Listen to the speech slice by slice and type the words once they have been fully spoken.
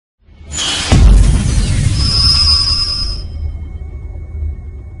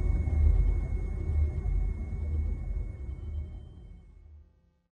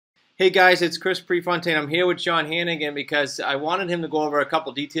Hey guys, it's Chris Prefontaine. I'm here with Sean Hannigan because I wanted him to go over a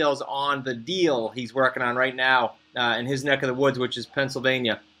couple details on the deal he's working on right now in his neck of the woods, which is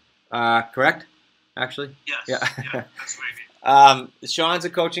Pennsylvania. Correct? Actually? Yes. Yeah. Yeah, that's what I mean. Sean's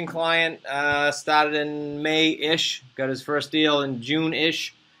a coaching client, started in May-ish, got his first deal in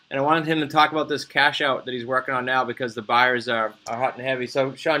June-ish, and I wanted him to talk about this cash out that he's working on now because the buyers are hot and heavy.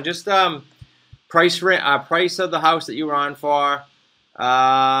 So Sean, just price of the house that you were on for,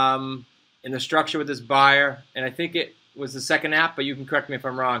 in the structure with this buyer, and I think it was the second app, but you can correct me if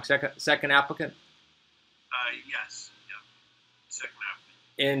I'm wrong. Second applicant? Yes. Yeah. Second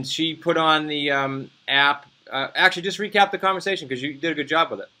applicant. And she put on the app. Actually, just recap the conversation because you did a good job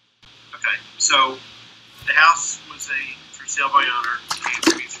with it. Okay. So the house was for sale by owner. It came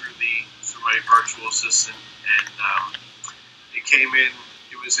to me through my virtual assistant, and it came in.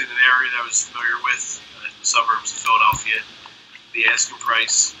 It was in an area that I was familiar with, in the suburbs of Philadelphia. The asking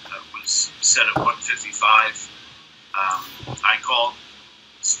price was set at $155. I called,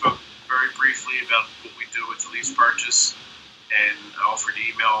 spoke very briefly about what we do with the lease purchase, and I offered to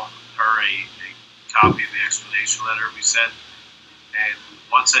email her a copy of the explanation letter we sent. And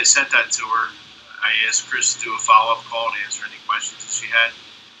once I sent that to her, I asked Chris to do a follow-up call to answer any questions that she had.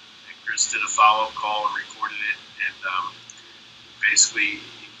 And Chris did a follow-up call and recorded it, and basically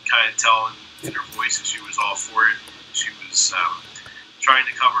you can kind of tell in her voice that she was all for it. She was trying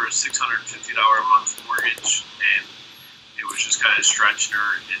to cover a $650 a month mortgage, and it was just kind of stretching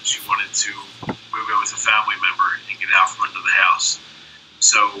her, and she wanted to move in with a family member and get out from under the house.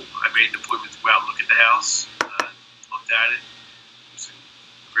 So I made an appointment to go out and look at the house, looked at it. It was in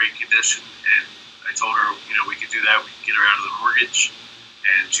great condition, and I told her, we could do that. We could get her out of the mortgage,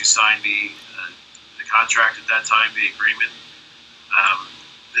 and she signed the contract at that time, the agreement.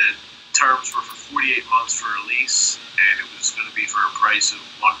 The terms were for 48 months for a lease, and it was going to be for a price of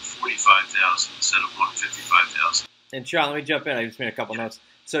 $145,000 instead of $155,000. And Sean, let me jump in. I just made a couple notes.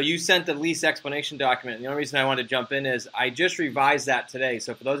 So you sent the lease explanation document, and the only reason I wanted to jump in is I just revised that today.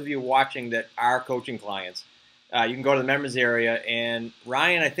 So for those of you watching that are coaching clients, you can go to the members area, and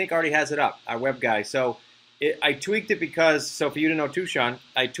Ryan, I think, already has it up, our web guy. So I tweaked it because, so for you to know too, Sean,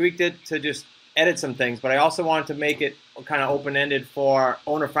 I tweaked it to just edit some things, but I also wanted to make it kind of open-ended for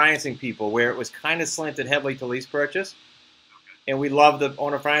owner financing people, where it was kind of slanted heavily to lease purchase. And we love the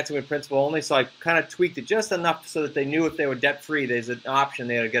owner financing with principal only, so I kind of tweaked it just enough so that they knew if they were debt-free, there's an option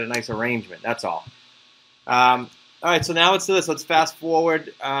there to get a nice arrangement. That's all. All right, so now let's do this. Let's fast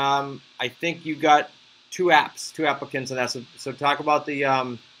forward. I think you got two applicants, and that's so talk about the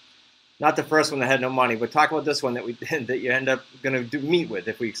not the first one that had no money, but talk about this one that we did that you end up going to meet with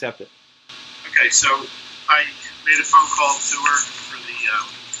if we accept it. Okay, so I made a phone call to her for the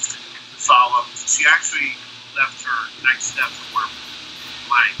follow-up. She actually left her next step form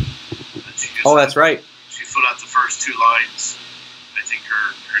blank. Oh, that's right. She filled out the first two lines. I think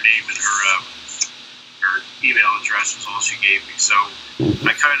her name and her email address was all she gave me. So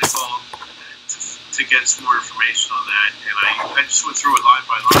I kind of called to get some more information on that, and I just went through it line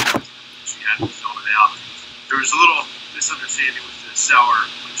by line. She hadn't filled it out. There was a little misunderstanding with the seller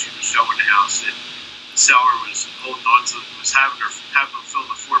when she was showing the house. That the seller was holding on to, was having them fill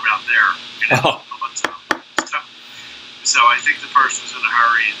the form out there. So I think the person was in a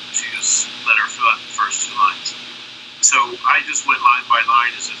hurry, and she just let her fill out the first two lines. So I just went line by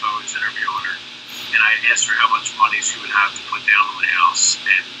line as if I was interviewing her, and I asked her how much money she would have to put down on the house,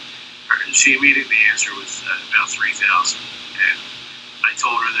 and she immediately answered with about $3,000. And I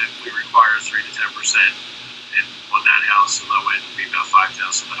told her that we require 3 to 10%, and on that house, the low end would be about $5,000,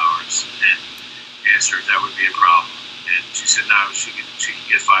 and asked her if that would be a problem, and she said no, she could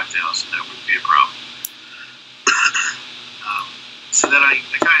get $5,000. That wouldn't be a problem. So then I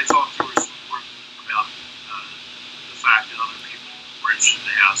kind of talked to her some more about the fact that other people were interested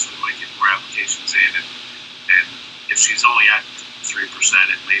in the house, so we might get more applications in, and if she's only at 3%,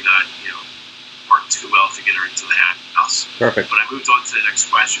 it may not work too well to get her into the house. Perfect. But I moved on to the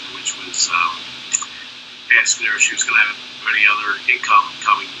next question, which was asking her if she was going to have any other income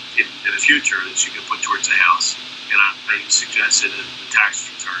coming in the future that she could put towards the house, and I suggested a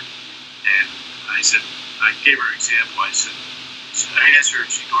tax return, and I said, I gave her an example. I asked her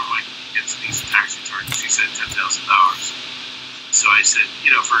if she normally gets these tax returns. She said $10,000. So I said,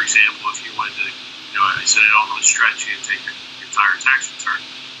 for example, if you wanted to, I said, I don't want to stretch you and take your entire tax return,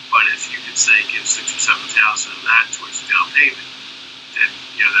 but if you could say give $6,000 or $7,000 of that towards the down payment, then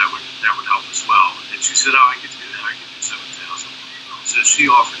that would help as well. And she said, oh, I could do that. I could do $7,000. So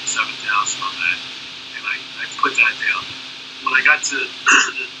she offered $7,000 on that, and I put that down. When I got to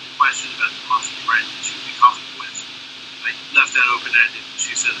the question about the monthly rent that she would be comfortable with, I left that open-ended.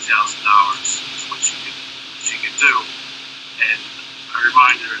 She said $1,000 is what she could do, and I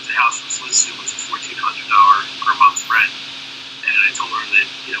reminded her the house was listed with a $1,400 per month rent, and I told her that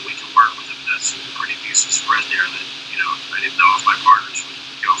we can work with it. But that's a pretty decent spread there. That I didn't know if my partners would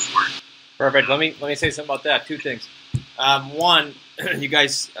go for it. Perfect. Let me say something about that. Two things. One, you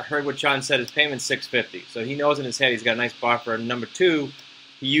guys heard what Sean said. His payment's $650, so he knows in his head he's got a nice buffer. And number two,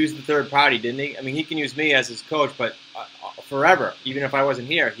 he used the third party, didn't he? I mean, he can use me as his coach, but forever, even if I wasn't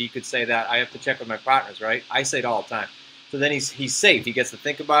here, he could say that I have to check with my partners, right? I say it all the time. So then he's safe. He gets to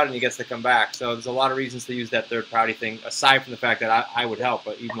think about it and he gets to come back. So there's a lot of reasons to use that third party thing, aside from the fact that I would help,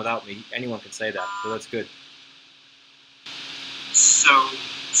 but even without me, anyone can say that. So that's good. So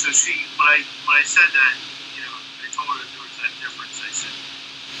she, when I said that, I told her that there was that difference. I said,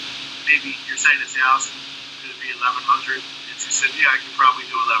 maybe you're saying 1,000, could it be 1,100? And she said, yeah, I can probably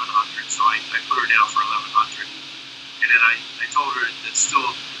do 1,100. So I put her down for 1,100. And then I told her that's still,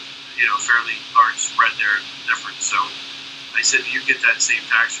 fairly large spread there, difference. So I said, do you get that same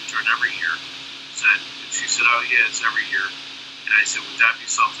tax return every year? She said, oh yeah, it's every year. And I said, would that be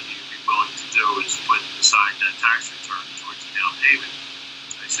something you'd be willing to do, is put aside that tax return towards the down payment?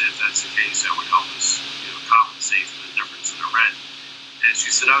 I said, if that's the case, that would help us, compensate for the difference in the rent. And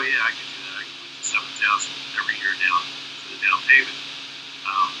she said, oh yeah, I can do that. I can put the $7,000 every year down for the down payment.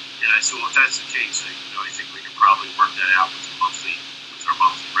 And I said, well, if that's the case, I think we could probably work that out with our monthly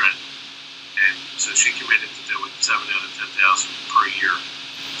rent. And so she committed to do it $7,000 out of $10,000 per year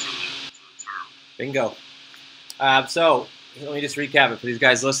for the term. Bingo. So let me just recap it for these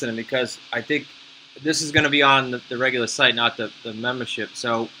guys listening, because I think this is going to be on the regular site, not the membership.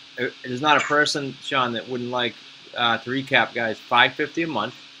 So there's not a person, Sean, that wouldn't like to recap, guys. $550 a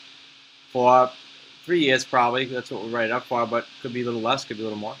month for 3 years, probably. That's what we write it up for, but could be a little less, could be a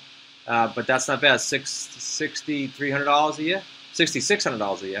little more. But that's not bad. $6,300 a year,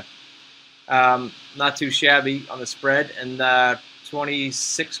 $6,600 a year. Not too shabby on the spread, and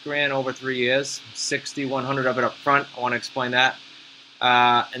 26 grand over 3 years, 6,100 of it up front. I want to explain that.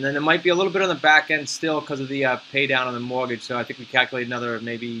 And then there might be a little bit on the back end still because of the pay down on the mortgage. So I think we calculate another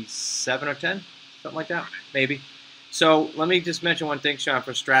maybe 7 or 10, something like that, maybe. So let me just mention one thing, Sean,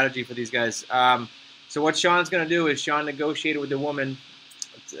 for strategy for these guys. So what Sean's going to do is Sean negotiated with the woman,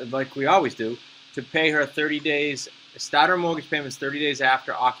 like we always do, to pay her 30 days, start her mortgage payments 30 days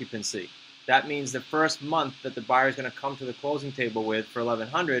after occupancy. That means the first month that the buyer is going to come to the closing table with for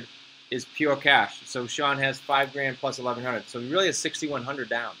 $1,100 is pure cash. So Sean has 5 grand plus 1,100. So he really has 6,100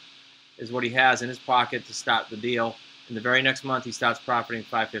 down is what he has in his pocket to start the deal. And the very next month he starts profiting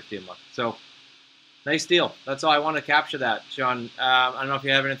 $550 a month. So nice deal. That's all. I want to capture that, Sean. I don't know if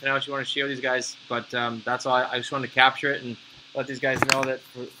you have anything else you want to share with these guys, but that's all. I just wanted to capture it and let these guys know that,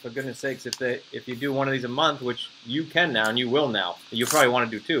 for goodness sakes, if you do one of these a month, which you can now and you will now, you probably want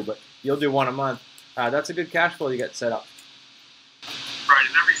to do two, but you'll do one a month. That's a good cash flow you get set up. Right,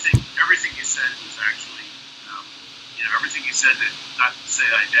 and everything you said was actually, everything you said. That, not to say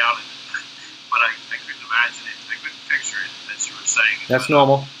I doubted it, but I couldn't imagine it. I couldn't picture it as you were saying it. That's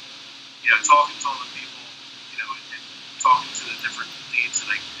normal. Talking to all the people, and talking to the different leads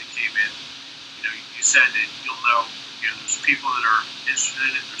that came in, you said that you'll know, there's people that are interested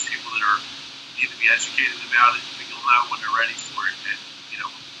in it, there's people that need to be educated about it, but you'll know when they're ready for it. And,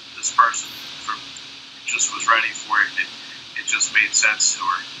 this person just was ready for it, and it just made sense to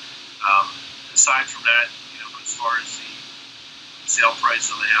her. Aside from that, as far as the sale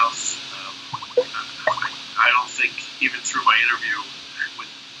price of the house, I don't think, even through my interview with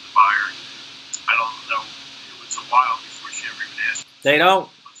the buyer, I don't know, it was a while before she ever even asked. They don't.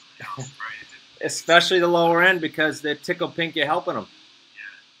 The house, right? Especially the lower end, because they're tickle pink you're helping them. Yeah.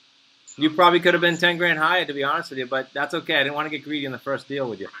 So, you probably could have been 10 grand higher, to be honest with you, but that's okay. I didn't want to get greedy in the first deal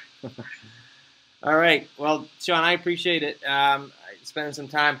with you. Right. All right. Well, Sean, I appreciate it. Spending some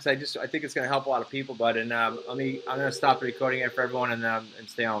time, because I think it's going to help a lot of people. But I'm going to stop the recording here for everyone and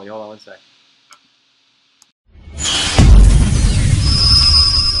stay on with you. Hold on one sec.